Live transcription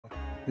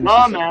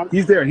No, man.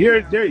 He's there.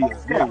 Here, there he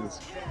is. There he is.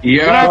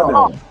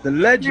 Yeah. The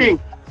legend.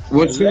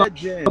 What's the up,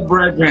 legend.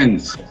 brethren?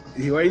 What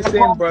are you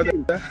saying, brother?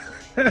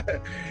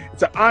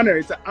 It's an honor.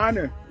 It's an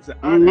honor. It's an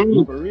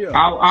honor for real.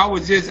 I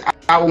was just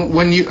I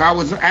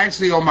was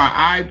actually on my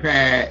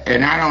iPad,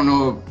 and I don't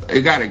know if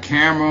it got a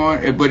camera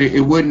on it, but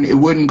it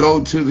wouldn't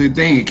go to the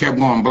thing. It kept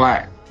going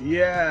black.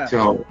 Yeah.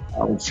 So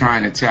I was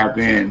trying to tap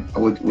in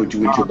with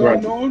your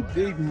brother. No,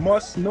 they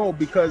must know,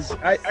 because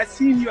I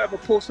seen you have a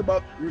post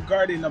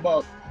regarding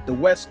the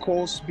West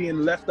Coast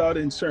being left out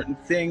in certain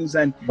things,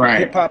 and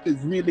hip hop is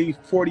really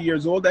 40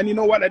 years old. And you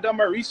know what? I done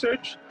my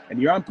research,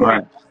 and you're on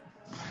point.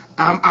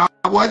 I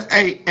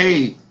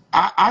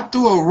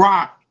threw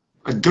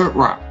a dirt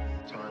rock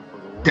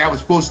that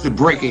was supposed to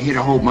break and hit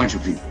a whole bunch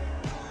of people.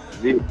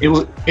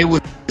 It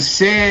was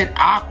said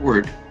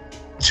awkward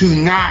to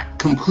not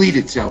complete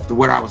itself to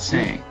what I was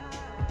saying,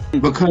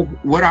 because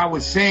what I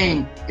was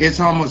saying is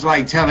almost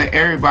like telling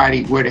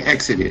everybody where the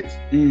exit is,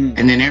 and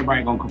then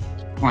everybody gonna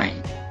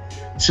complain.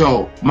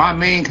 So my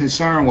main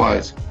concern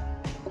was,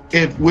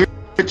 if we're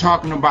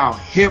talking about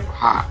hip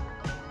hop,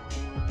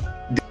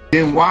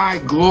 then why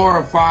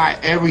glorify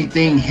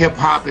everything hip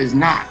hop is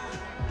not?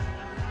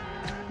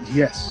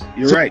 Yes,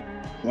 you're right.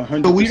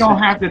 100%. So we don't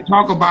have to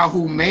talk about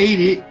who made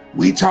it.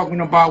 We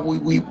talking about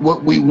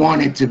what we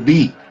want it to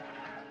be.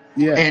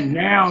 Yeah. And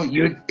now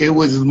it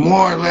was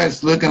more or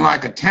less looking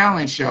like a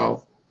talent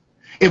show.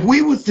 If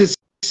we was to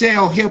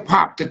sell hip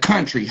hop to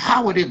country,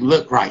 how would it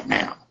look right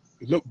now?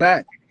 Look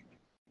back.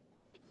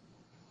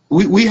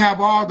 We have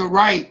all the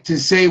right to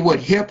say what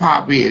hip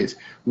hop is.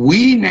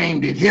 We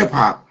named it hip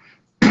hop.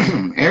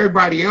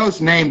 Everybody else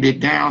named it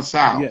down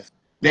south. Yes.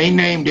 They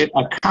named it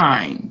a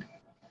kind.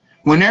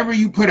 Whenever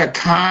you put a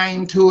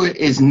kind to it,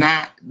 it's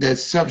not the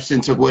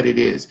substance of what it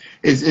is.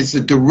 It's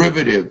a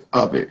derivative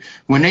of it.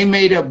 When they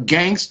made up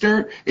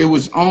gangster, it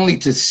was only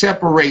to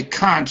separate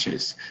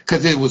conscious,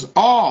 because it was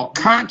all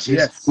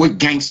conscious with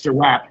gangster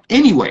rap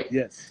anyway.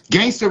 Yes.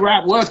 Gangster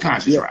rap was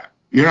conscious rap.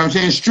 You know what I'm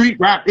saying? Street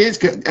rap is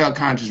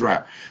conscious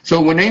rap.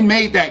 So when they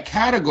made that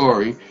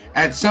category,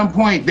 at some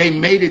point they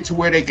made it to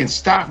where they can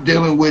stop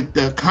dealing with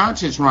the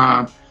conscious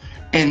rhyme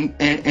and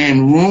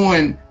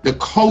ruin the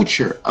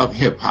culture of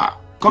hip hop.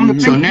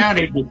 So now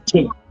they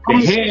took the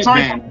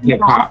headband of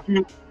hip hop.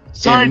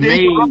 Sorry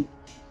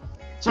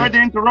to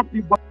interrupt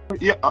you, but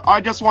yeah, I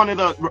just wanted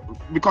to,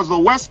 because the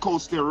West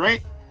Coast there,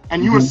 right?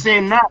 And you were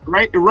saying that,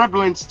 right?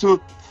 Irrelevance to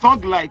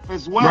thug life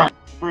as well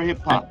for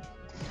hip hop.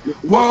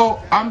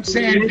 Well, I'm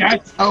saying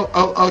that's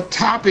a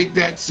topic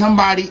that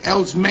somebody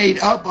else made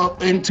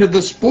up into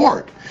the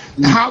sport.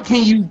 How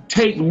can you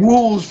take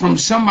rules from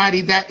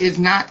somebody that is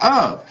not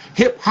of?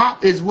 Hip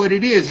hop is what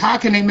it is. How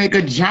can they make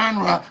a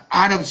genre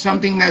out of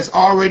something that's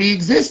already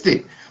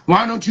existed?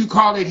 Why don't you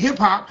call it hip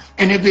hop?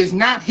 And if it's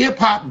not hip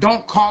hop,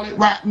 don't call it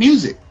rap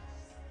music.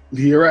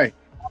 You're right.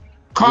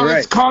 Call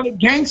it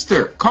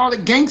gangster. Call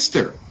it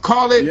gangster.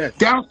 Call it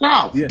down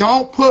south.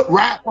 Don't put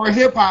rap or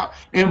hip hop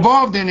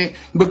involved in it,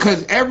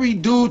 because every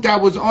dude that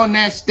was on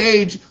that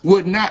stage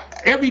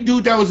every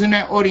dude that was in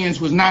that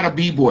audience was not a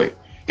b-boy.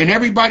 And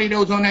everybody that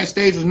was on that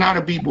stage was not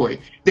a b-boy.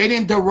 They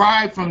didn't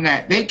derive from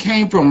that. They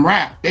came from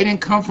rap. They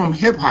didn't come from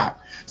hip hop.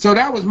 So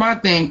that was my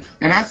thing.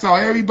 And I saw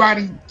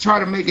everybody try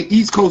to make an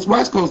East Coast,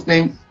 West Coast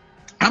thing.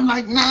 I'm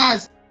like, nah,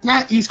 it's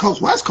not East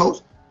Coast, West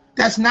Coast.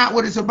 That's not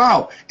what it's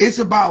about. It's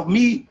about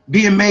me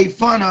being made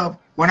fun of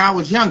when I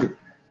was younger.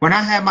 When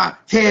I had my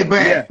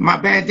headband, my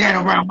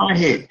bandana around my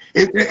head.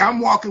 I'm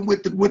walking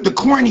with the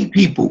corny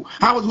people.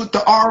 I was with the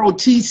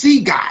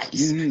ROTC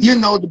guys. You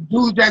know, the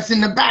dudes that's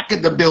in the back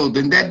of the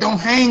building that don't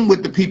hang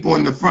with the people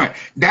in the front.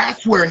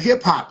 That's where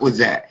hip hop was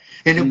at.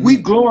 And if we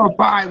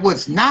glorify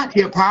what's not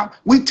hip hop,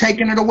 we've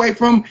taken it away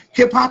from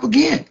hip hop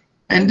again.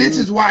 And this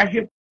is why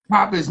hip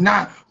hop is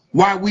not,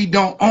 why we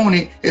don't own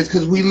it, is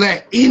because we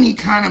let any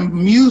kind of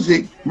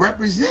music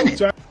represent it.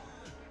 So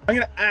I'm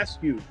going to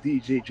ask you,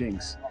 DJ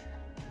Jinx,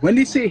 when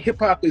they say hip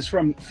hop is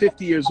from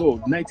 50 years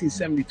old,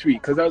 1973,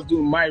 because I was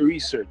doing my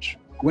research,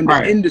 when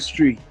the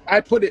industry,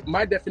 I put it,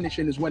 my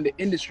definition is when the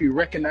industry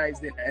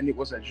recognized it and it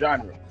was a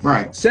genre.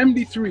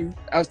 73,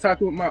 I was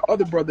talking with my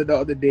other brother the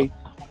other day,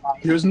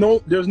 there's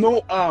no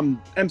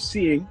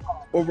MCing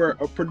over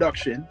a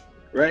production,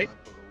 right?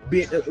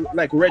 Being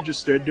like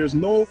registered, there's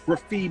no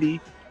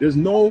graffiti, there's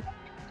no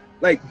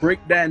like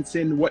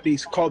breakdancing, what they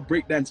called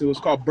breakdancing, it was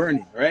called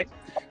burning, right?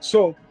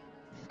 So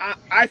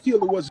I feel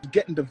it was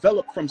getting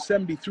developed from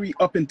 73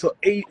 up until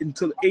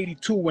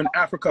 82, when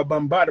Africa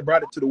Bambaataa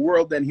brought it to the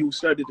world. Then he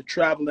started to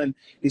travel and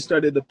he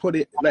started to put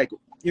it, like,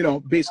 you know,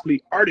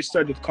 basically artists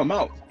started to come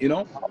out, you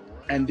know,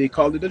 and they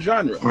called it a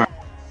genre.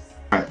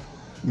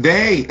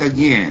 They,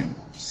 again,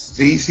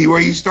 see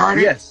where you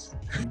started? Yes.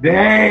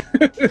 They.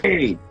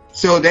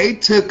 So they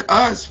took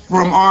us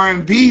from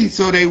R&B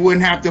so they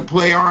wouldn't have to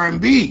play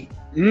R&B.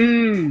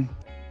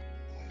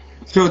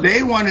 So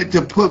they wanted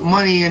to put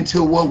money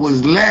into what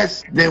was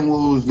less than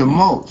what was the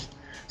most.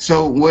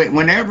 So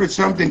whenever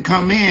something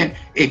come in,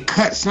 it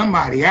cut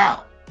somebody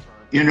out.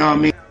 You know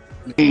what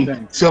I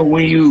mean? So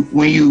when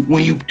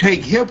you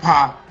take hip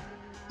hop,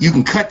 you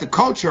can cut the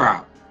culture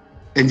out.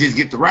 and just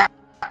get the rap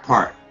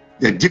part,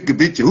 the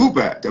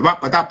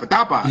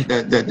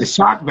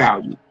shock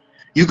value.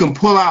 You can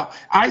pull out.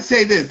 I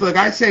say this. Look,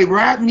 I say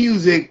rap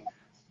music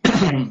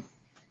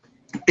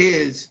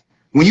is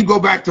when you go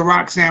back to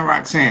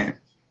Roxanne,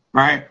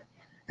 right?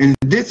 And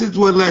this is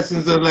what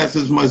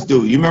lessons must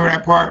do. You remember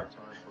that part?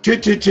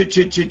 Because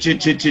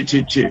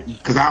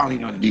I only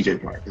know the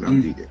DJ part because I'm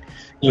a DJ.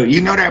 So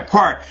you know that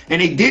part,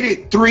 and they did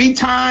it 3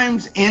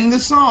 times in the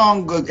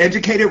song.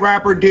 Educated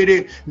Rapper did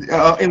it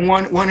in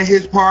one of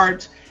his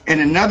parts, and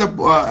another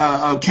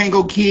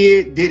Kango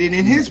Kid did it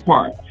in his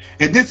part.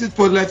 And this is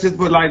what lessons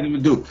for life to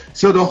do.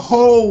 So the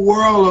whole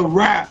world of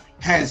rap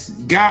has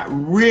got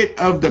rid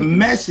of the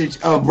message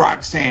of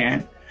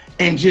Roxanne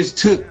and just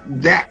took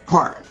that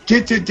part.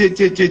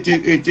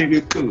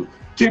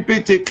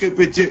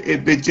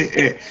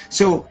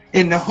 So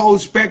in the whole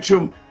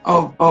spectrum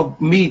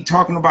of me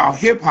talking about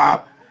hip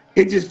hop,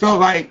 it just felt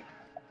like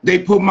they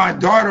put my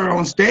daughter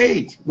on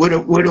stage with a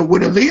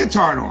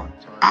leotard on.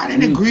 I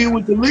didn't agree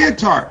with the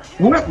leotard.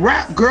 What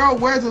rap girl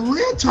wears a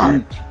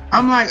leotard?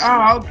 I'm like,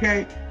 oh,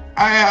 okay.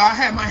 I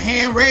had my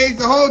hand raised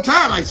the whole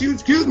time. Like,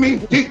 excuse me,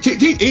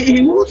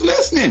 who's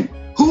listening?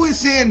 Who is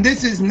saying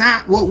this is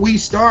not what we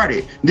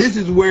started? This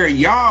is where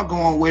y'all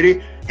going with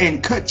it.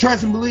 And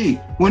trust and believe,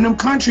 when them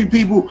country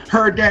people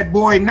heard that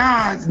boy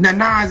Nas, the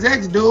Nas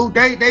X dude,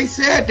 they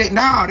said that,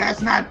 no,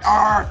 that's not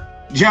our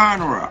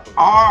genre.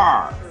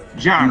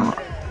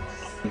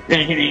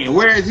 And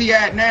where is he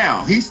at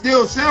now? He's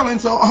still selling,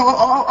 so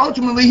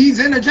ultimately he's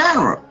in the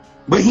genre.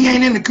 But he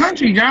ain't in the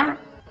country genre.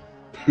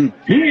 He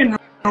in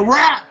the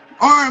rap,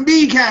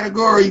 R&B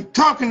category,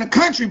 talking to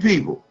country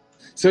people.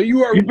 So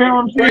you are you feel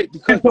what I'm saying?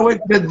 Right, so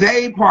it's the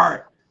they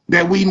part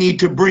that we need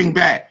to bring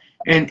back.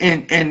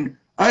 And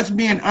us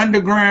being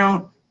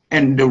underground,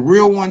 and the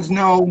real ones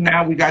know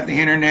now we got the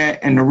internet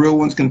and the real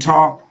ones can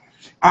talk.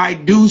 I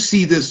do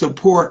see the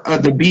support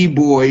of the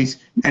B-boys,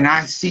 and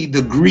I see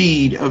the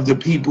greed of the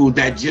people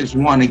that just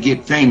want to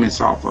get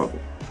famous off of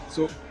it.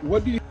 So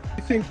what do you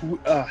think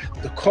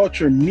the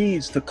culture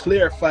needs to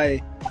clarify,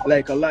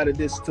 like, a lot of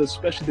this, to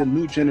especially the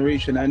new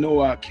generation? I know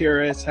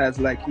KRS has,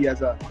 like, he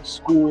has a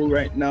school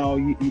right now.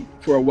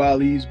 For a while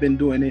he's been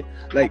doing it.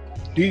 Like,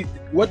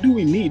 what do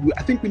we need?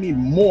 I think we need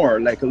more,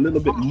 like a little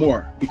bit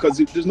more, because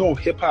there's no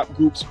hip hop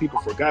groups. People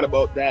forgot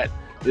about that.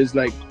 There's,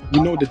 like,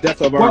 the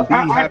death of R&B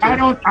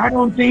happened. I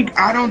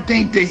don't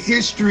think the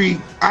history.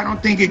 I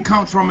don't think it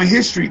comes from a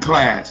history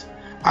class.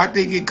 I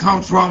think it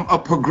comes from a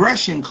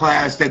progression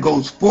class that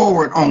goes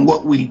forward on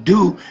what we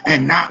do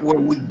and not where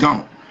we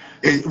don't.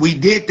 We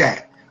did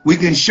that. We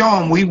can show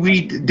them. We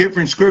read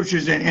different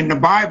scriptures in the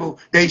Bible.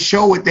 They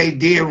show what they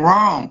did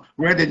wrong,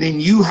 rather than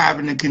you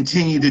having to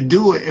continue to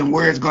do it and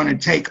where it's going to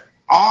take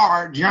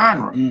our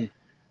genre.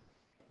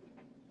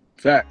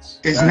 Facts.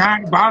 It's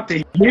not about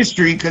the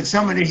history, because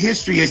some of the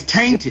history is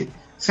tainted.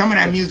 Some of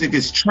that music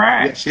is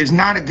trash. It's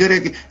not a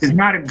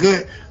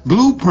good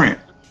blueprint.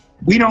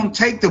 We don't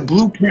take the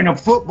blueprint of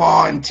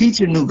football and teach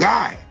a new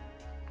guy.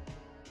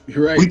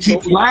 You're right. We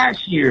teach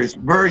last year's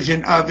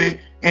version of it,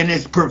 and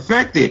it's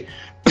perfected.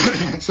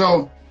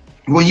 So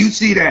when you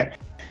see that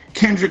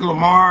Kendrick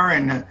Lamar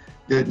and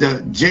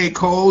the J.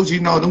 Cole's,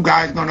 them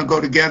guys gonna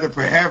go together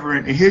forever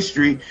in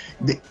history.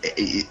 They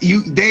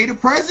the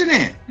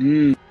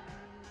president.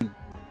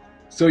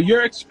 So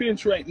your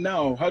experience right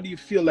now, how do you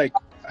feel? Like,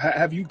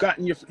 have you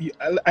gotten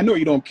I know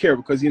you don't care,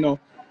 because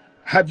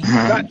have you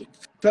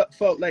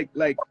felt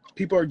like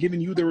people are giving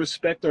you the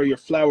respect or your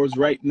flowers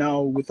right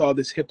now with all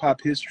this hip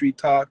hop history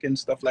talk and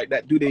stuff like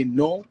that? Do they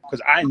know?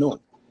 Because I know.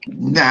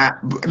 Nah,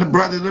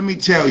 brother, let me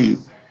tell you,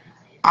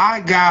 I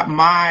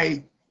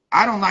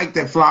don't like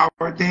that flower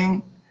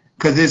thing,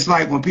 because it's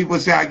like when people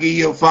say I give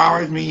you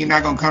flowers, mean you're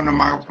not gonna come to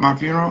my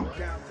funeral.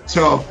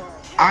 So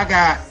I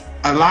got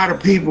a lot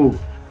of people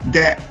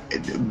that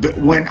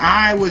when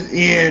I was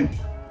in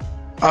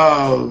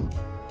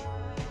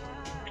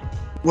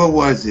what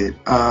was it?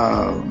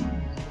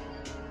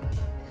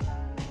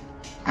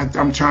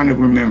 I'm trying to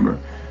remember.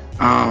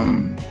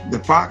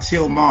 The Fox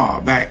Hill Mall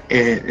back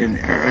in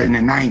the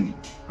 90s,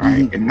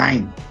 right? In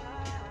 90.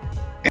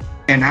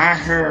 And I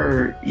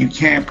heard you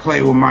can't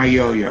play with my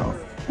yo-yo.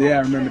 Yeah,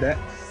 I remember that.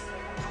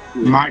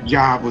 My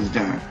job was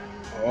done.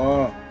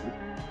 Oh,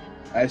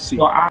 I see.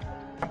 So I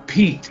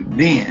peaked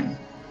then.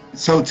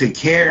 So to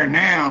care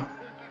now,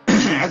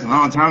 that's a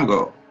long time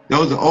ago.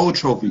 Those are old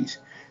trophies.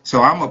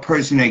 So I'm a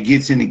person that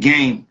gets in the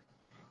game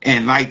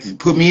and like to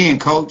put me in,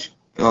 coach.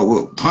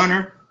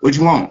 Punter, what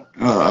you want?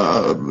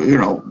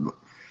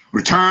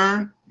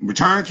 Return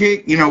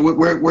kick.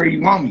 Where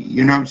you want me?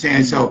 You know what I'm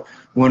saying? So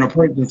when a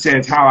person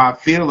says how I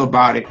feel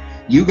about it,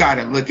 you got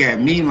to look at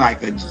me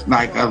like a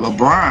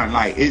LeBron.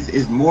 Like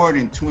it's more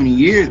than 20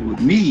 years with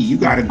me. You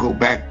got to go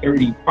back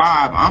 35.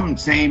 I'm the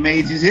same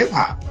age as hip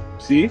hop.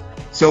 See?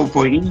 So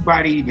for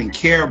anybody even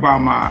care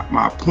about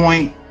my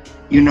point,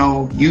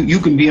 you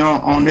can be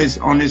on this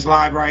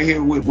live right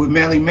here with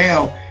Melly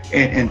Mel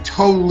and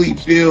totally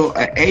feel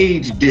an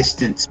age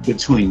distance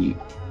between you.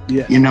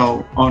 you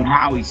know, on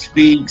how he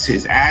speaks,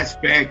 his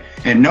aspect.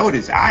 And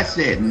notice, I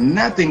said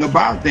nothing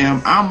about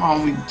them. I'm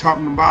only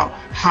talking about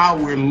how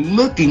we're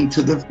looking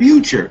to the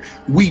future.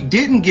 We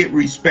didn't get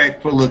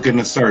respect for looking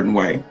a certain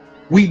way.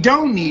 We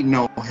don't need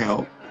no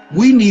help.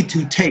 We need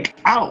to take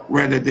out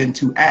rather than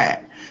to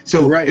add.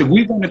 So if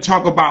we're going to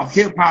talk about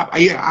hip hop,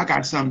 yeah, I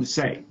got something to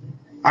say.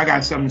 I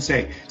got something to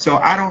say. So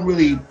I don't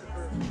really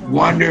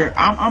wonder.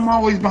 I'm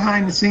always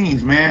behind the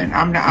scenes, man.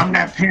 I'm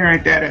that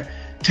parent that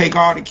take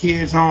all the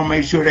kids home,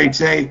 make sure they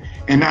safe,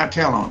 and not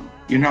tell them.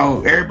 You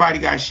know, everybody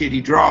got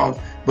shitty draws,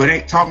 but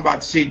ain't talking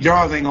about the shitty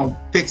draws ain't gonna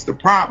fix the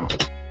problem.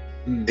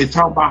 It's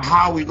talking about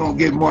how we gonna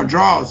get more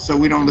draws so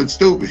we don't look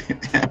stupid.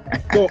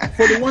 So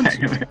for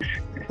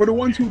the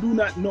ones who do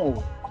not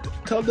know,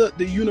 tell the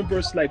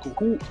universe, like,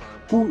 who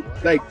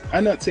like,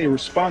 I'm not saying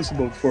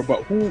responsible for,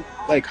 but who,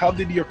 like, how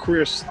did your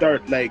career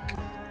start, like,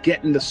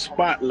 getting the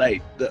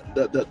spotlight,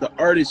 the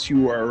artists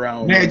you were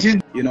around, man, just,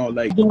 you know,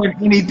 like doing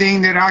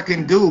anything that I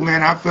can do,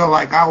 man. I feel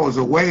like I was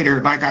a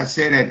waiter. Like I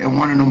said in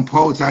one of them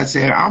posts, I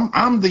said,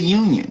 I'm the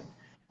union.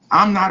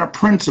 I'm not a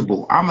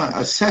principal. I'm an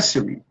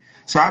accessory.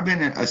 So I've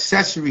been an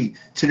accessory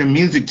to the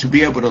music to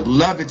be able to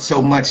love it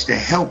so much to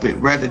help it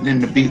rather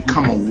than to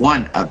become a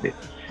one of it.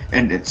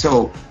 And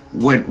so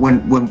when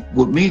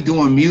with me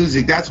doing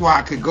music, that's why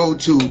I could go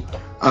to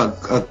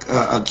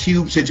a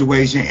Cube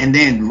situation and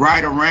then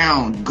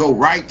go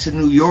right to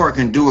New York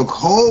and do a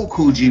whole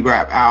Coogee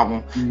rap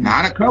album,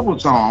 not a couple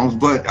songs,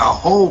 but a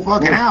whole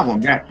fucking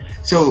album.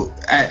 So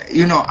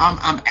you know,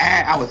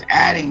 I was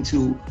adding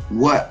to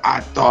what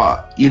I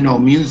thought, you know,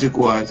 music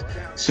was.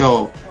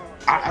 So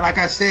like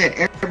I said,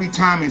 every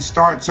time it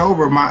starts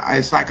over,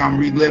 it's like I'm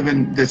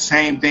reliving the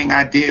same thing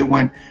I did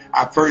when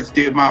I first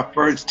did my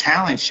first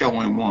talent show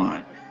and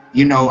won.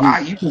 You know,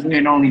 you can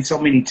win only so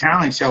many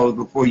talent shows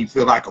before you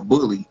feel like a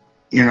bully.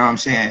 You know what I'm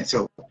saying?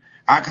 So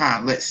I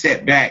kind of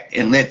sit back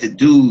and let the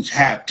dudes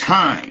have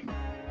time.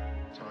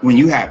 When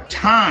you have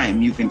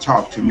time, you can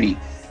talk to me.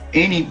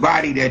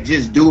 Anybody that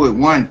just do it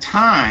one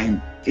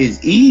time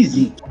is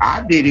easy.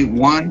 I did it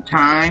one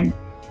time,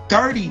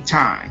 30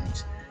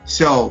 times.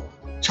 So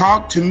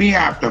talk to me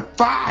after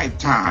 5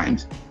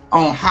 times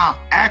on how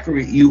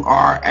accurate you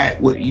are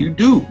at what you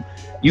do.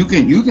 You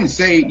can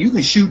say, you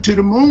can shoot to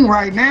the moon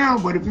right now,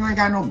 but if you ain't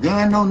got no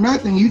gun, no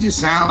nothing, you just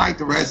sound like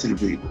the rest of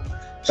the people.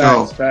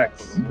 So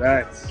facts.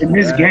 In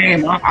this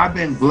game, I've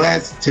been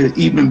blessed to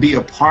even be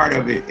a part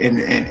of it,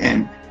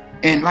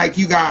 and like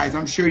you guys,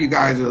 I'm sure you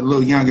guys are a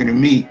little younger than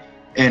me,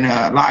 and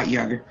a lot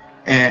younger,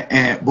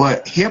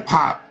 but hip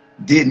hop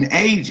didn't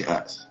age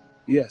us.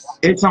 Yes,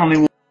 it's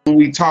only when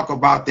we talk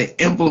about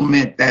the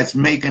implement that's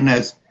making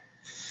us,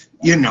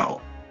 you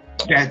know,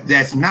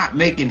 that's not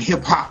making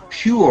hip hop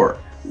pure.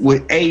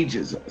 What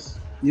ages us.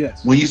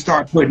 Yes. When you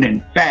start putting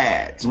in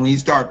fads, when you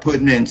start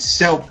putting in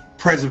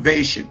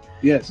self-preservation,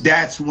 yes,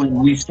 that's when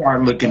we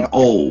start looking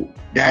old.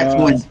 That's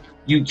when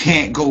you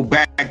can't go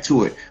back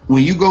to it.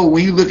 When you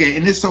look at it,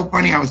 and it's so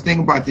funny, I was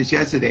thinking about this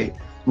yesterday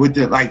with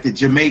the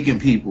Jamaican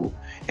people.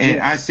 And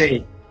I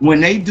say,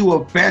 when they do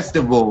a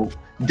festival,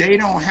 they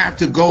don't have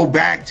to go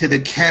back to the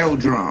kettle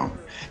drum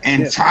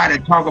and try to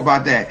talk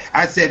about that.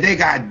 I said they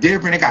got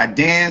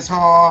dance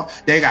hall,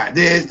 they got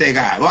this, they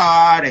got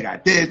blah, they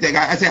got this, they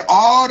got. I said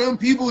all them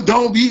people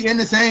don't be in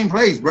the same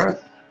place, bro.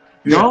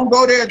 Don't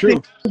go there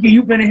thinking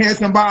you finna hear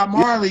some Bob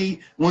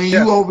Marley when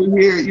you over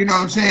here. You know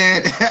what I'm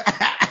saying?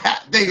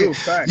 Thinking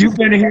you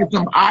finna hear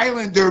some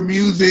Islander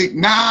music,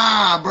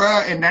 nah,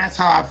 bro. And that's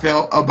how I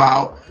felt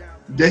about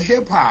the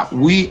hip hop.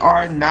 We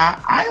are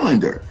not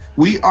Islander.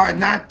 We are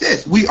not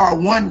this. We are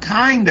one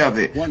kind of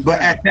it.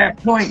 But at that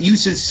point, you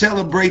should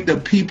celebrate the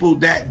people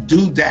that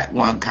do that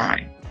one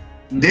kind.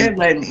 They're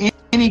letting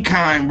any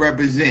kind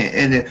represent.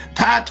 And the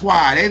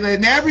patois, they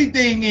letting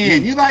everything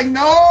in. You're like,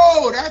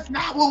 no, that's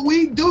not what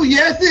we do.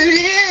 Yes, it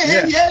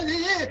is. Yes,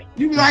 it is.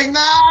 You be like,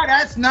 nah,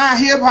 that's not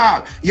hip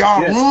hop.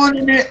 Y'all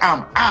ruining it.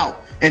 I'm out.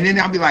 And then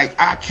I'll be like,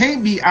 I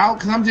can't be out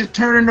because I'm just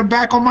turning the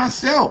back on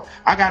myself.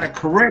 I got to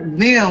correct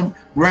them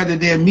rather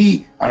than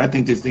me. I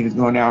think this thing is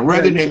going down.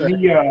 Rather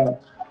than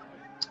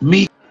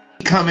me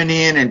coming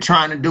in and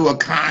trying to do a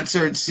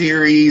concert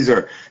series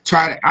or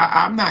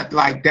I'm not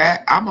like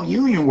that. I'm a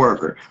union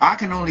worker. I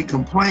can only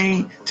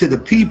complain to the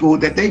people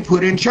that they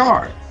put in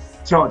charge.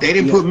 So they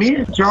didn't put me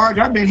in charge.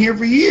 I've been here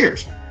for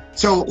years.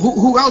 So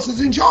who else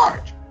is in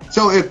charge?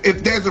 So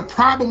if there's a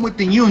problem with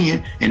the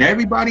union and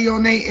everybody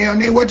on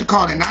they what you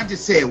call it, and I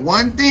just said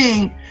one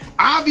thing,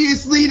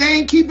 obviously they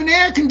ain't keeping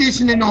air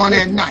conditioning on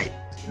at night.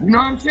 You know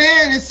what I'm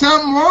saying? There's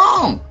something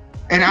wrong.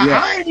 And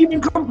I ain't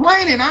even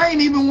complaining. I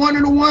ain't even one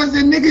of the ones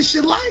that niggas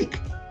should like.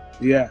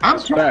 Yeah, I'm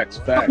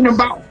talking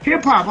about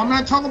hip hop. I'm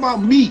not talking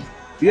about me.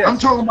 I'm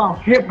talking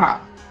about hip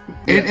hop.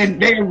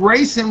 And they're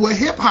erasing what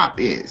hip hop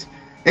is.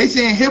 They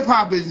saying hip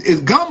hop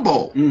is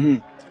gumbo.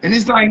 And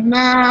it's like,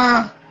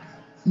 nah.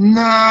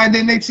 And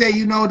then they say,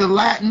 you know, the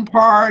Latin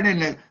part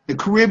and the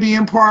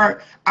Caribbean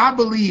part, I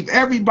believe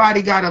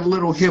everybody got a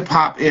little hip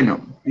hop in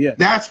them. Yeah.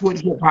 That's what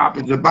hip hop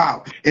is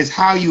about. It's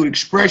how you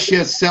express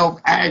yourself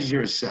as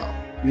yourself.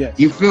 Yes.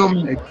 You feel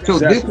me? Exactly. So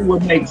this is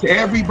what makes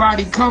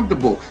everybody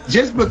comfortable.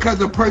 Just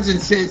because a person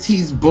says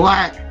he's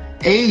black,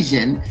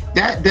 Asian,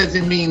 that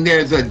doesn't mean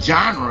there's a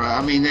genre.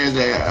 I mean, there's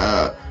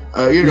a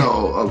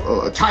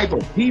type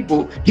of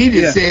people. He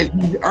just says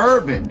he's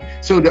urban.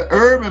 So the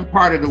urban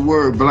part of the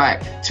word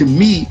black, to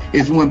me,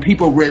 is when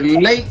people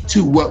relate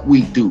to what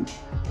we do.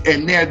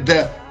 And they're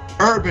the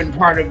urban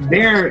part of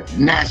their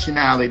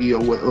nationality or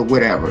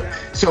whatever.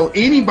 So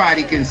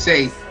anybody can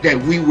say that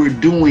we were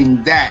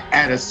doing that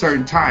at a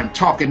certain time,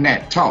 talking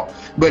that talk.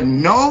 But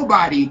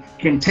nobody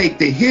can take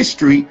the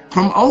history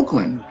from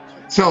Oakland.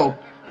 So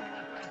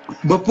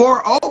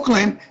before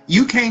Oakland,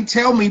 you can't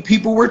tell me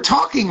people were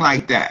talking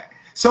like that.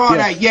 So all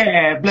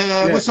that,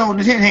 blood, what's on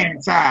the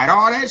hand side,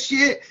 all that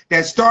shit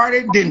that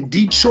started, then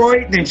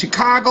Detroit, then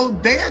Chicago,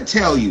 they'll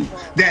tell you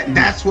that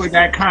that's where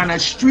that kind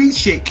of street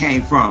shit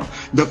came from.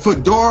 The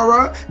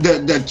fedora,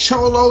 the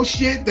cholo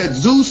shit, the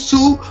zoo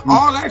suit,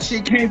 all that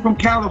shit came from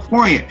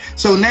California.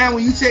 So now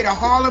when you say the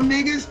Harlem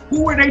niggas,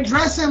 who are they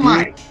dressing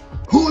like?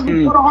 Who are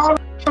the Harlem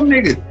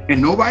niggas?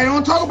 And nobody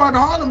don't talk about the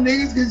Harlem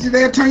niggas because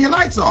they'll turn your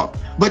lights off.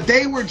 But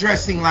they were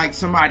dressing like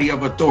somebody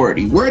of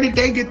authority. Where did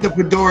they get the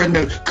fedora and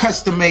the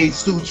custom-made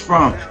suits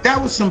from? That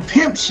was some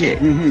pimp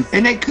shit.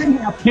 And they couldn't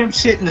have pimp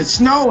shit in the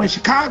snow in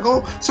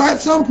Chicago. So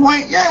at some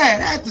point, it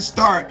had to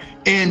start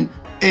in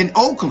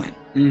Oakland.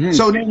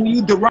 So then when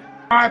you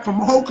derive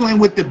from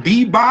Oakland with the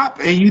bebop,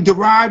 and you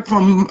derive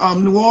from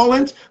New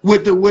Orleans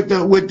with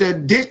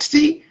the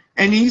Dixie,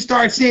 and then you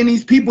start seeing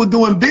these people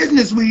doing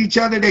business with each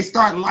other, they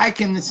start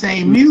liking the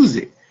same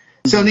music.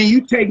 So then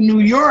you take New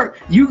York,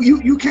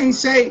 you can't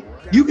say,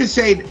 you can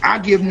say, I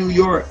give New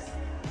York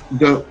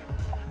the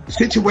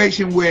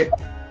situation with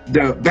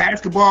the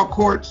basketball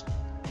courts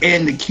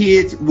and the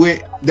kids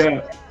with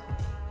the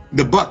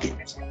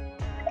buckets.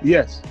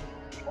 Yes.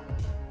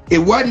 It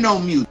wasn't no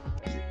music.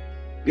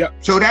 Yep.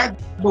 So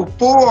that's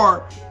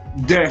before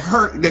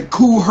the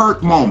Cool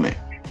Herc moment.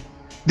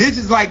 This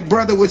is like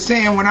brother was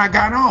saying when I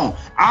got on.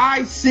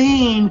 I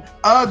seen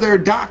other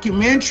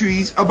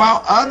documentaries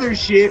about other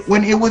shit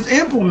when it was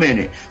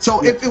implemented.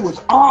 So if it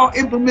was all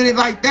implemented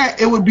like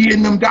that, it would be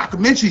in them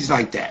documentaries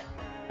like that.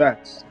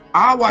 Facts.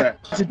 I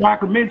watched a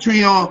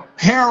documentary on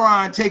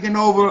heroin taking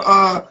over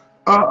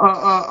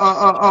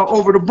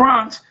over the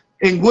Bronx,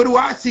 and what do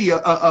I see?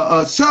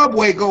 A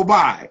subway go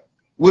by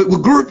with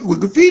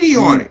graffiti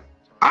on it.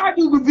 I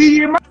do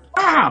graffiti in my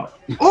house.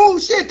 Oh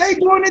shit, they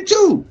doing it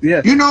too.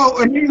 Yes. You know,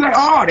 and he's like,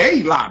 oh,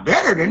 they a lot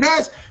better than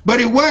us. But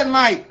it wasn't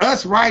like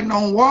us writing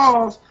on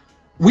walls.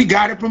 We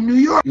got it from New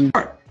York.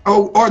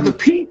 Or the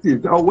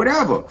pieces or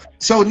whatever.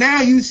 So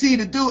now you see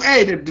the dude,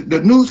 hey,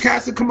 the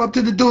newscaster come up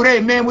to the dude, hey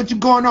man, what you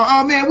going on?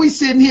 Oh man, we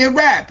sitting here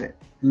rapping.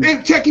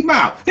 Hey, check him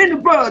out. In the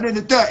bud, in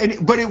the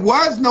thud. But it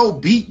was no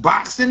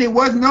beatboxing, it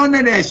was none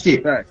of that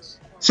shit. Thanks.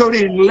 So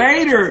then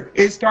later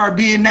it started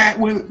being that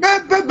when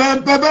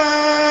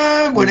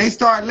they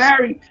start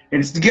Larry and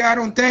it's the guy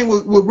on thing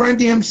with Run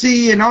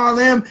DMC and all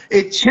them,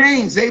 it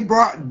changed. They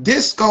brought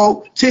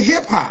disco to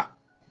hip hop.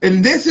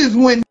 And this is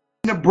when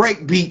the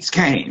break beats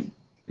came.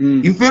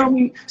 You feel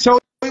me? So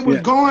it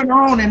was going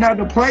on in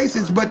other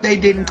places, but they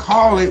didn't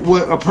call it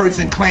what a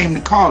person claimed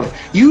to call it.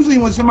 Usually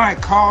when somebody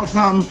called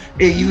something,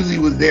 it usually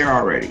was there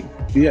already.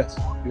 Yes,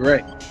 you're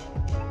right.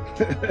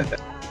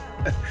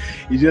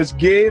 You just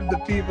gave the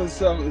people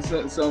some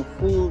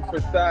food for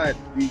thought,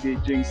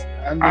 DJ Jinx.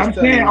 I'm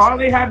saying all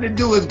they have to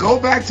do is go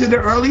back to the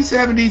early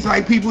 70s,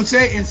 like people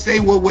say, and say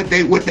what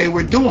they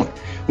were doing.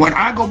 When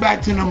I go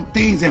back to them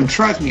things, and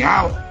trust me,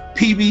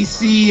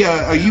 PBC,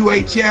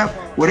 UHF,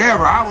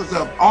 whatever. I was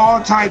up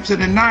all types of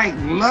the night,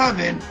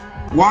 loving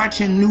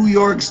watching New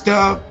York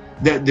stuff,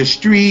 the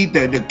street,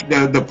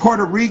 the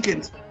Puerto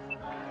Ricans.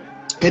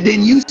 And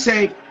then you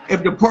say,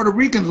 if the Puerto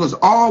Ricans was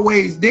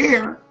always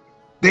there,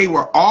 they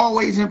were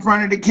always in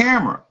front of the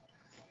camera.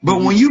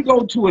 But when you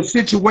go to a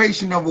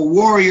situation of a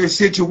warrior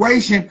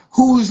situation,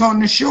 who's on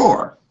the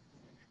shore?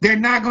 They're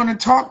not going to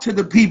talk to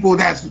the people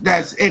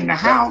that's in the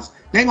house.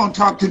 They're going to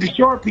talk to the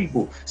shore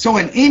people. So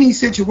in any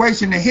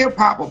situation, a hip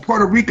hop or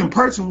Puerto Rican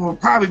person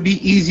would probably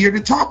be easier to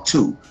talk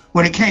to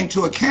when it came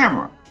to a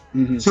camera.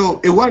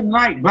 So it wasn't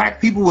like black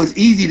people was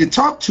easy to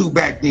talk to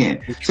back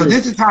then. So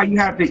this is how you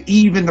have to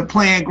even the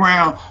playing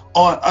ground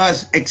on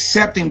us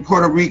accepting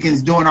Puerto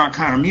Ricans doing our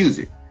kind of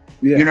music.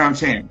 You know what I'm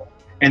saying?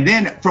 And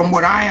then from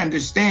what I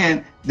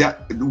understand,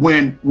 that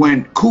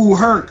when Cool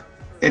Herc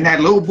and that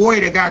little boy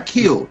that got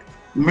killed,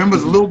 remember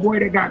the little boy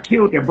that got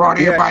killed that brought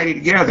everybody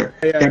together,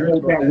 that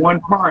made that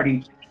one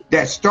party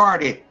that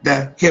started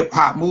the hip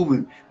hop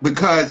movement,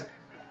 because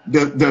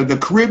the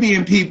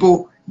Caribbean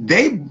people,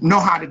 they know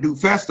how to do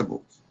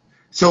festivals.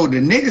 So the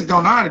niggas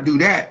don't know how to do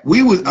that.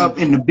 We was up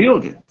in the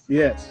building.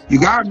 Yes. You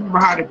gotta remember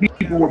how the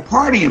people were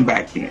partying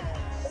back then.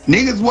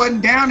 Niggas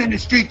wasn't down in the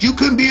street. You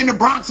couldn't be in the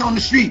Bronx on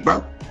the street,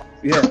 bro.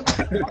 Yeah.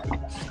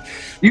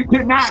 You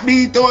could not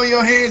be throwing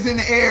your hands in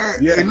the air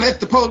unless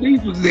the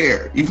police was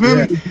there. You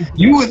feel me?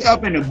 You was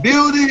up in a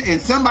building in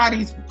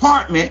somebody's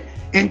apartment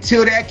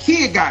until that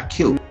kid got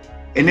killed.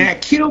 And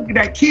that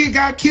kid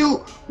got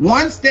killed.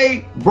 Once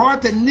they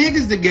brought the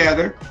niggas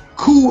together,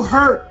 Kool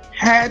Herc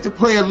had to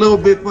play a little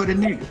bit for the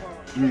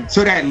niggas.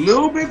 So that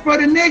little bit for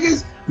the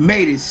niggas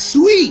made it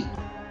sweet.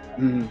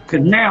 Cause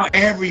now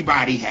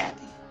everybody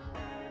happy.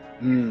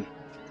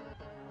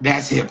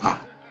 That's hip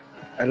hop.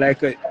 I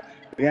like it.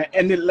 Yeah,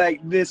 end it like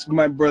this,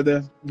 my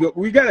brother.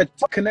 We gotta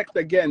connect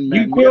again,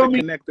 man. You feel me?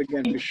 Connect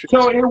again for sure.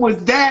 So it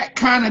was that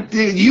kind of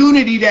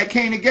unity that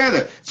came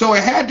together. So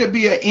it had to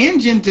be an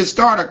engine to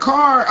start a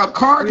car. A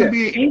car can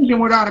be an engine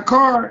without a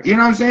car. You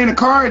know what I'm saying? A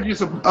car is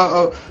just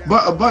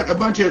a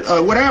bunch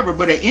of whatever,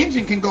 but an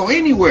engine can go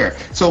anywhere.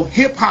 So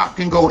hip hop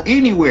can go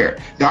anywhere.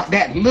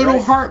 That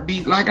little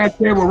heartbeat, like I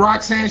said with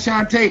Roxanne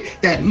Shante,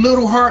 that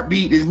little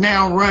heartbeat is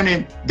now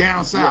running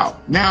down south.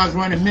 Now it's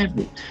running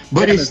Memphis,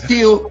 but it's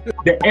still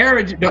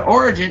the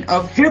origin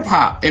of hip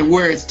hop, and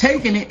where it's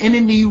taking it, and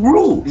it need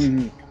rules.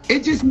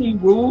 It just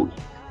need rules.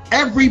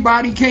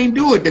 Everybody can't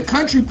do it. The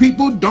country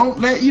people don't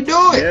let you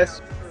do it.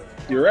 Yes,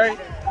 you're right.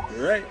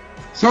 You're right.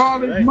 So all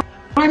this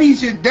money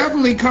should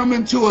definitely come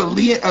into a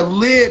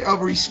lid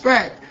of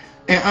respect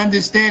and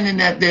understanding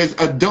that there's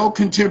adult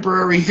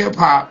contemporary hip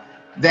hop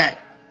that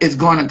is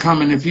going to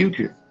come in the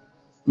future,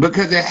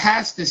 because it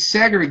has to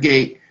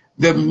segregate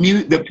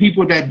the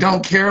people that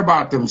don't care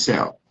about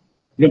themselves.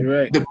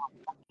 The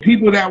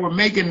people that were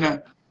making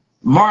the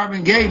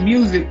Marvin Gaye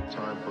music,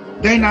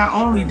 they not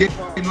only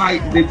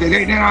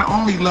not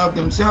only loved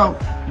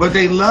themselves, but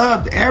they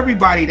loved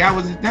everybody. That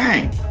was the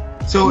thing.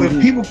 So if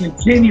people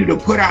continue to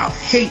put out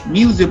hate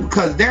music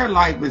because their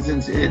life is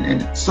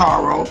in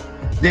sorrow,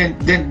 then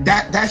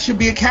that should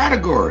be a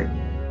category.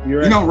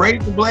 You know,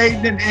 razor blades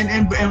and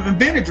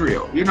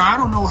Benadryl. You know, I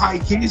don't know how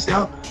you kill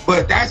yourself,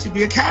 but that should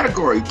be a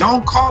category.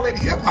 Don't call it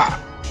hip hop,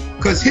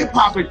 because hip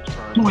hop is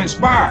to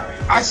inspire.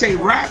 I say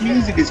rap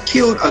music has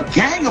killed a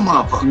gang of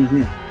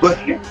motherfuckers, but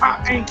hip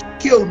hop ain't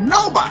killed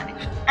nobody.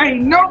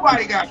 Ain't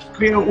nobody got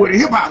killed with a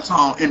hip hop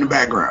song in the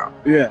background.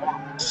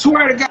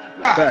 Swear to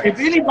God, if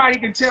anybody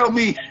can tell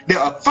me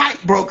that a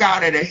fight broke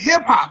out at a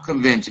hip hop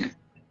convention,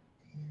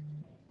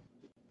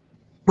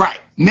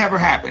 never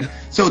happened.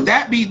 So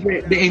that be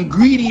the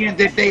ingredient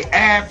that they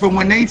add for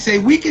when they say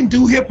we can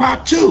do hip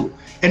hop too,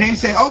 and they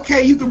say,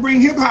 okay, you can bring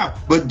hip hop,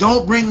 but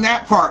don't bring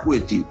that part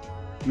with you.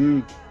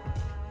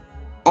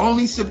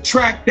 Only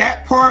subtract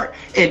that part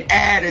and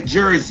add a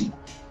jersey,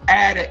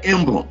 add an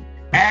emblem,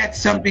 add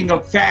something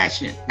of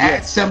fashion,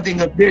 add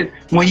something of this.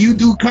 When you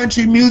do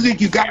country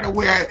music, you gotta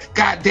wear a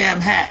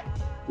goddamn hat.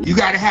 You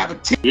gotta have a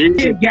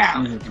 10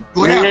 gallon,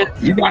 whatever.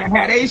 You gotta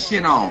have that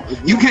shit on.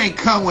 You can't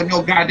come with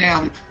no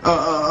goddamn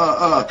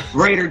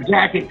Raider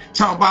jacket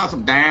talking about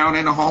some down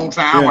in the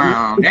hometown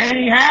round. They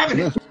ain't having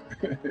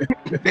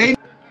it. They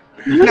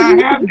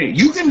not having it.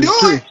 You can do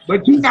it,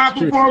 but you not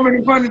performing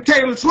in front of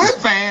Taylor Swift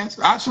fans.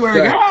 I swear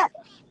to God.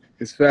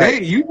 It's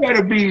fact. You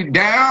better be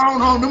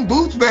down on them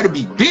boots. Better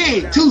be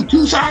big too,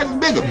 2 sizes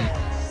bigger.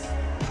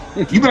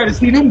 You better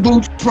see them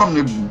boots from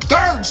the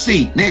 3rd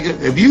seat, nigga.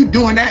 If you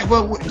doing that,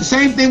 well, the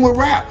same thing with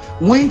rap.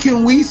 When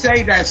can we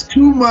say that's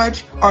too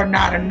much or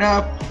not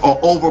enough or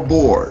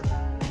overboard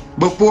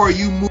before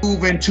you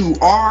move into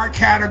R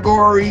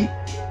category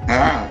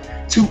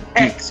to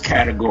X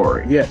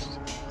category? Yes.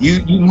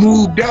 You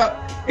moved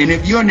up, and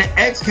if you're in the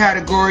X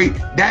category,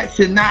 that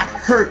should not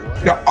hurt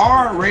the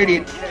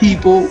R-rated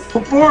people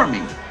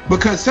performing,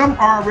 because some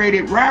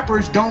R-rated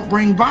rappers don't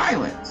bring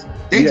violence.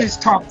 They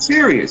just talk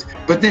serious.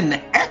 But then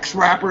the X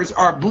rappers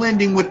are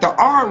blending with the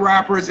R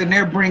rappers, and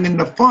they're bringing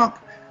the funk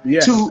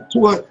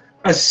to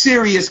a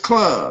serious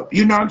club.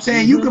 You know what I'm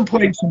saying? You can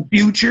play some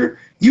Future.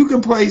 You can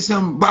play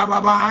some blah,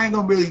 blah, blah. I ain't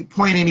going to really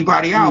point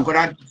anybody out, but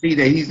I see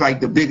that he's like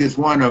the biggest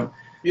one of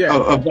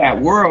that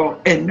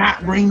world, and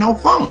not bring no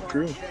funk.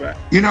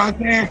 You know what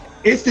I'm saying?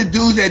 It's the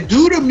dudes that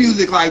do the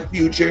music like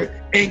Future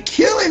and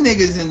killing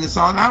niggas in the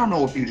song. I don't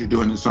know what Future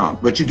doing in the song,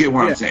 but you get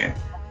what I'm saying.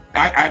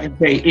 I can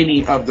say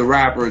any of the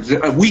rappers,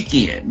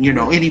 Weekend, you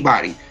know,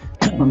 anybody.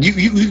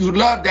 You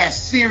love that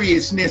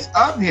seriousness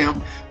of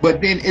him,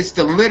 but then it's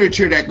the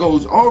literature that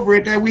goes over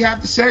it that we have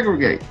to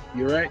segregate.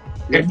 You're right.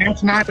 And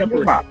that's not hip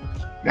hop.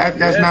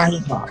 That's not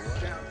hip hop.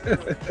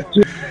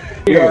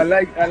 Yeah, I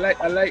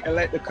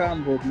like the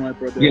combo, my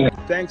brother. Yeah.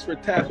 Thanks for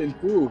tapping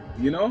through.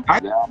 You know, I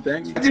just want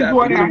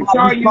to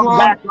tell you all,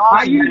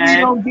 I usually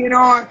don't get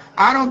on.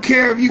 I don't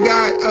care if you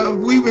got.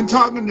 We've been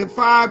talking to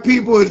 5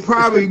 people. It's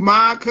probably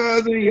my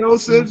cousin, your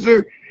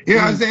sister. You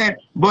know what I'm saying?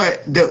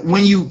 But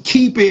when you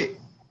keep it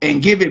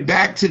and give it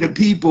back to the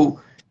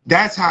people,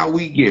 that's how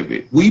we give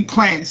it. We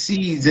plant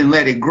seeds and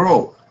let it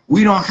grow.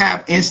 We don't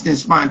have instant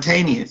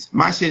spontaneous.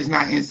 My shit's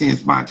not instant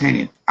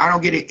spontaneous. I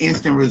don't get an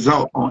instant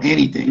result on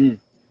anything.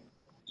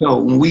 So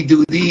when we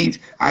do these,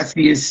 I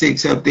see a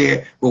 6 up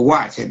there. But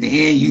watch, at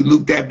the end, you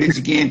loop that bitch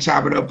again,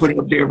 chop it up, put it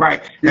up there,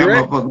 right? That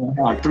motherfucker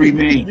gonna have 3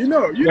 million.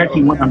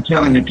 Especially when I'm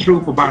telling the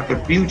truth about the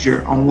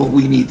future on what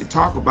we need to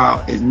talk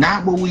about is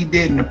not what we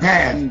did in the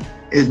past,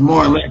 is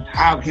more or less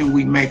how can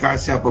we make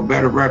ourselves a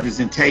better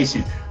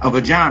representation of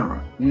a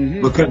genre,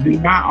 because we're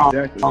not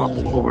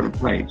all over the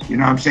place. You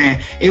know what I'm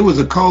saying? It was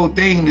a cold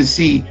thing to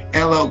see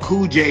LL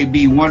Cool J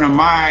be one of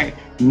my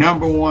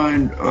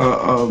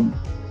 #1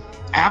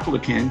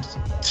 applicants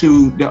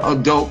to the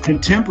adult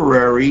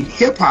contemporary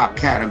hip hop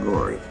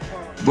category.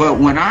 But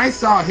when I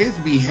saw his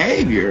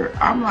behavior,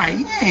 I'm like,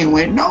 he ain't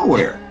went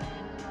nowhere.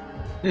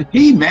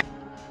 He mad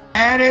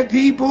at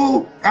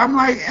people. I'm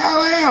like,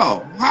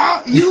 LL,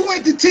 how you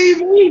went to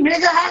TV,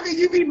 nigga? How can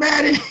you be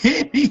mad at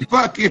any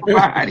fucking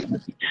body?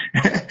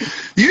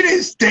 You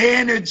didn't stay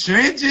in the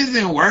trenches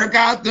and work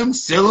out them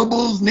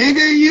syllables,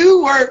 nigga.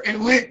 You worked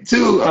and went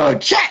to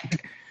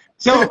check.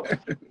 So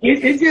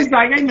it's just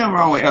like, ain't nothing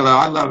wrong with LL.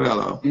 I love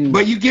LL.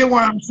 But you get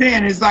what I'm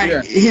saying? It's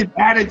like his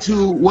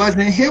attitude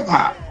wasn't hip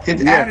hop.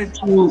 His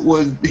attitude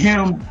was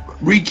him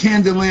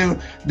rekindling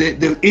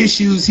the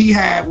issues he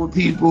had with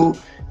people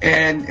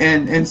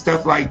and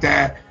stuff like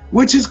that,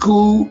 which is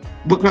cool,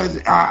 because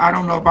I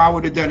don't know if I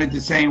would have done it the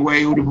same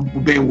way. It would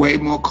have been way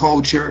more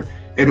culture.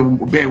 It would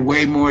have been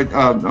way more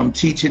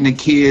teaching the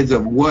kids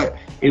of what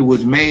it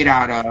was made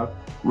out of,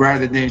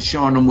 rather than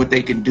showing them what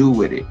they can do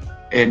with it.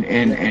 And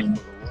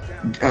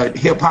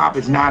hip hop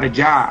is not a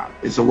job;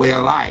 it's a way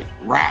of life.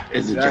 Rap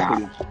is a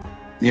job.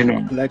 You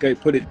know, like I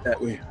put it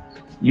that way.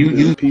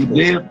 You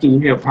live through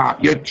hip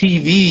hop. Your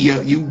TV,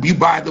 you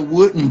buy the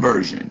wooden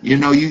version. You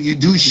know, you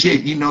do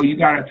shit. You know, you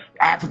got an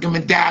African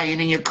medallion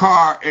in your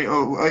car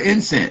or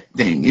incense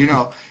thing. You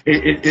know,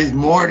 it's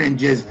more than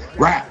just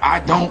rap. I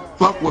don't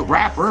fuck with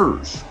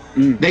rappers.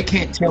 They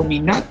can't tell me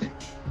nothing.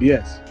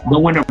 Yes. But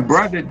when a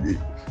brother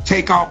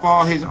take off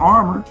all his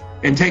armor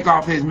and take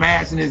off his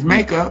mask and his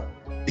makeup,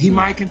 he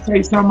might can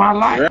say something I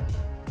like.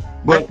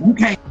 But you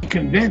can't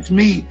convince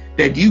me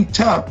that you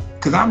tough,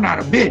 because I'm not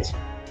a bitch.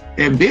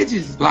 And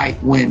bitches like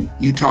when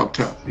you talk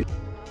tough.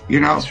 You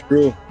know? It's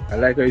true. I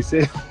like what you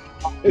said.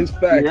 It's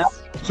facts. Yeah.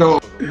 So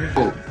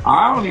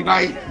I only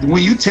like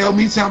when you tell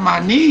me something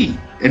I need,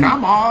 and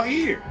I'm all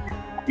ear.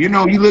 You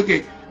know, you look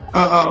at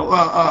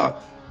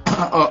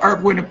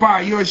Earth, Wind, and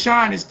Fire, you're a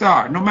shining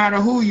star, no matter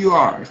who you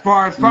are. As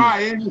far as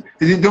fire,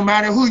 no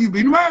matter who you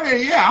be, no matter,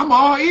 I'm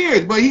all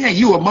ears, but he ain't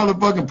you a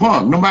motherfucking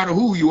punk, no matter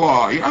who you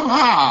are.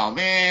 Oh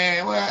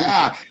man,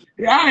 well,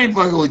 I ain't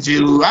fucking with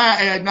you.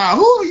 Nah,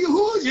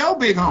 who's your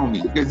big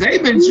homie? Because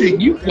they've been treating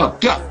you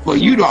fucked up for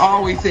you to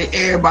always say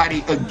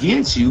everybody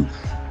against you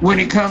when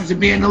it comes to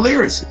being a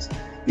lyricist.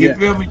 You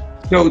feel me?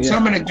 So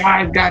some of the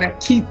guys gotta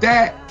keep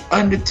that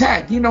under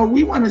attack. You know,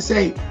 we want to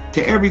say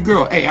to every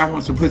girl, hey, I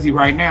want some pussy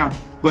right now.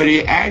 But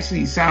it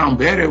actually sounds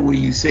better when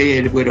you say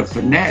it with a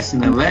finesse,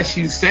 and the less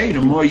you say,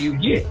 the more you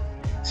get.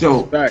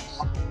 So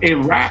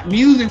in rap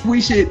music,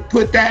 we should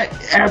put that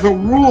as a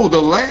rule. The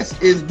less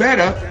is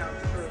better,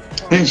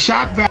 and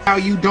shock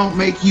value don't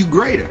make you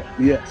greater.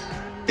 Yes.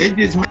 It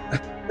just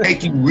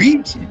make you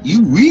reaching.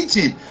 You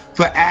reaching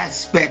for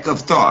aspect of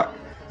thought.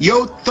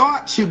 Your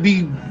thought should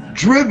be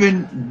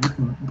driven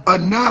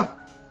enough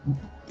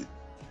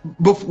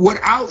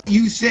without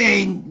you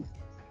saying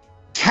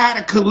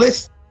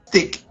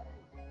cataclysmic.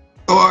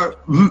 Or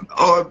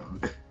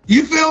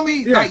you feel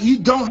me? Yeah. Like you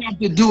don't have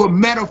to do a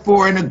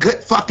metaphor in a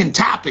good fucking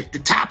topic. The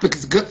topic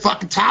is a good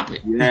fucking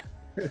topic. Yeah.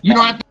 You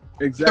don't have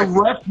to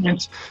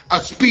reference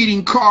a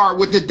speeding car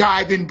with a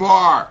diving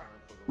bar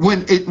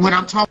when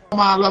I'm talking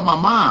about I love my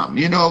mom.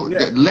 You know,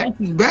 the less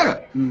is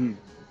better.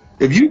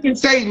 If you can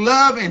say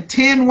love in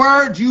 10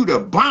 words, you the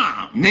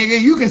bomb, nigga.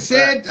 You can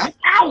say it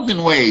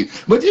 1,000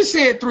 ways, but just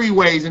say it 3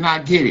 ways and I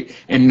get it.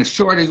 And the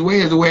shortest way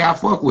is the way I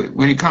fuck with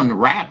when it comes to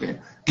rapping.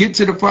 Get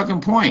to the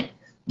fucking point.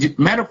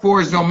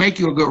 Metaphors don't make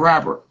you a good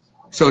rapper.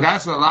 So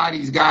that's what a lot of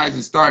these guys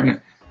are starting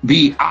to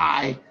be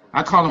I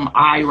call them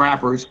I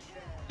rappers,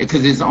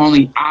 because it's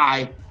only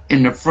I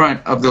in the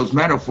front of those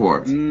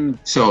metaphors.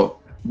 So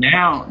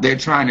now they're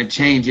trying to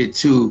change it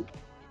to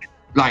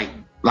like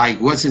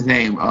what's his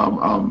name?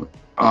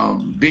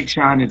 Big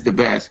Sean is the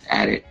best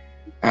at it.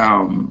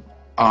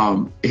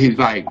 He's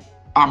like,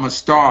 I'm a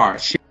star,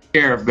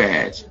 sheriff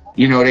badge.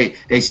 You know,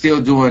 they still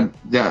doing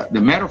the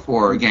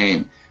metaphor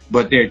game,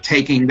 but they're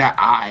taking the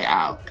I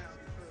out.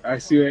 I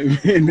see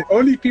what you mean.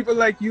 Only people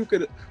like you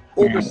could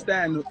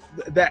understand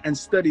that and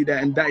study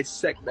that and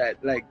dissect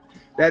that. Like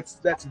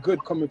that's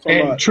good coming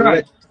from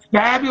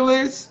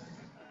Fabulous,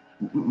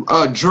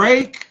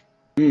 Drake,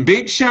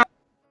 Big Sean,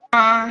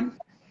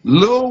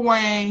 Lil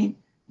Wayne,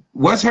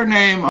 what's her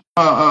name?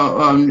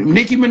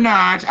 Nicki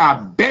Minaj.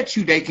 I bet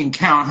you they can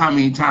count how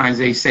many times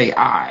they say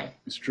I.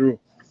 It's true.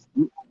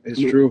 It's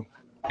true.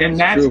 And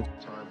that's true.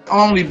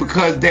 Only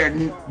because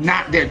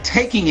they're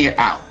taking it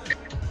out.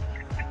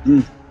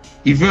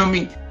 You feel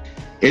me?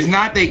 It's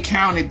not they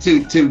count it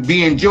to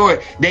be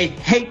enjoyed. They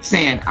hate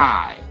saying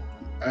I.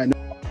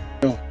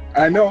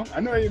 I know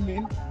what you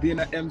mean. Being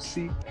an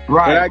MC.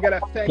 Right. But I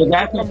gotta thank you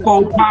for coming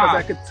through, because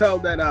I could tell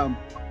that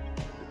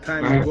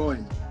time is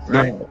going.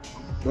 Right.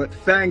 But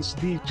thanks,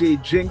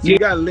 DJ Jinx. You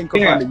gotta link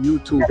up on the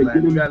YouTube,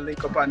 man. You gotta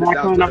link up on the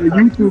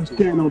YouTube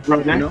channel,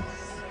 brother. You know?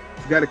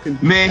 Gotta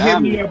continue. Man, hit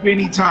me up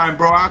anytime,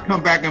 bro. I'll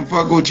come back and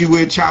fuck with you.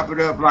 We'll chop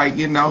it up like,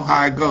 you know,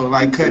 how it go.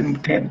 Like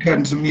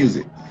cutting some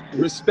music.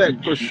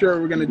 Respect, for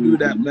sure. We're gonna do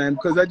that, man.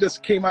 Because I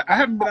just came out.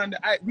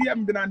 We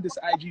haven't been on this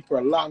IG for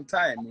a long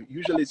time.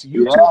 Usually it's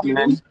YouTube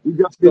videos. We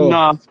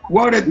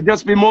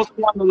just been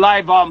mostly on the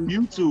live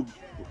YouTube.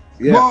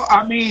 Yeah. Well,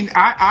 I mean,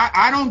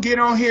 I don't get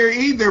on here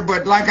either,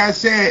 but like I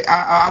said,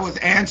 I was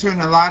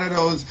answering a lot of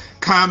those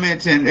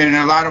comments, and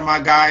a lot of my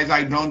guys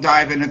like, don't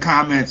dive in the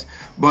comments.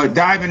 But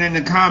diving in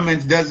the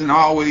comments doesn't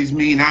always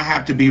mean I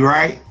have to be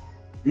right,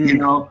 you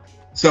know.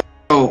 So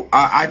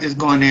I just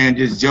go in there and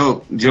just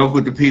joke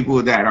with the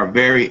people that are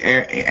very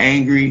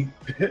angry.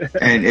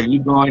 And if you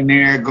go in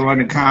there, go in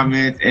the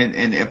comments,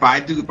 and if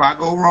I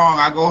go wrong,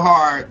 I go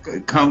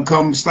hard.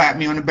 Come slap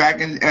me on the back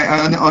and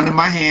under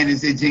my hand and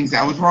say, Jinx,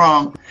 I was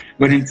wrong.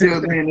 But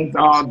until then, it's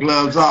all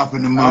gloves off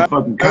in the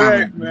motherfucking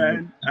comments. All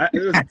right, man.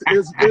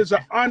 It was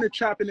an honor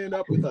chopping it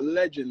up with a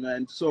legend,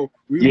 man. So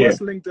we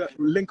must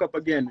link up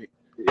again.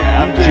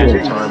 Yeah, I'm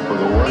just time for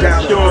the work.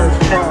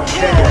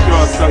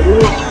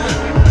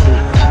 Sure.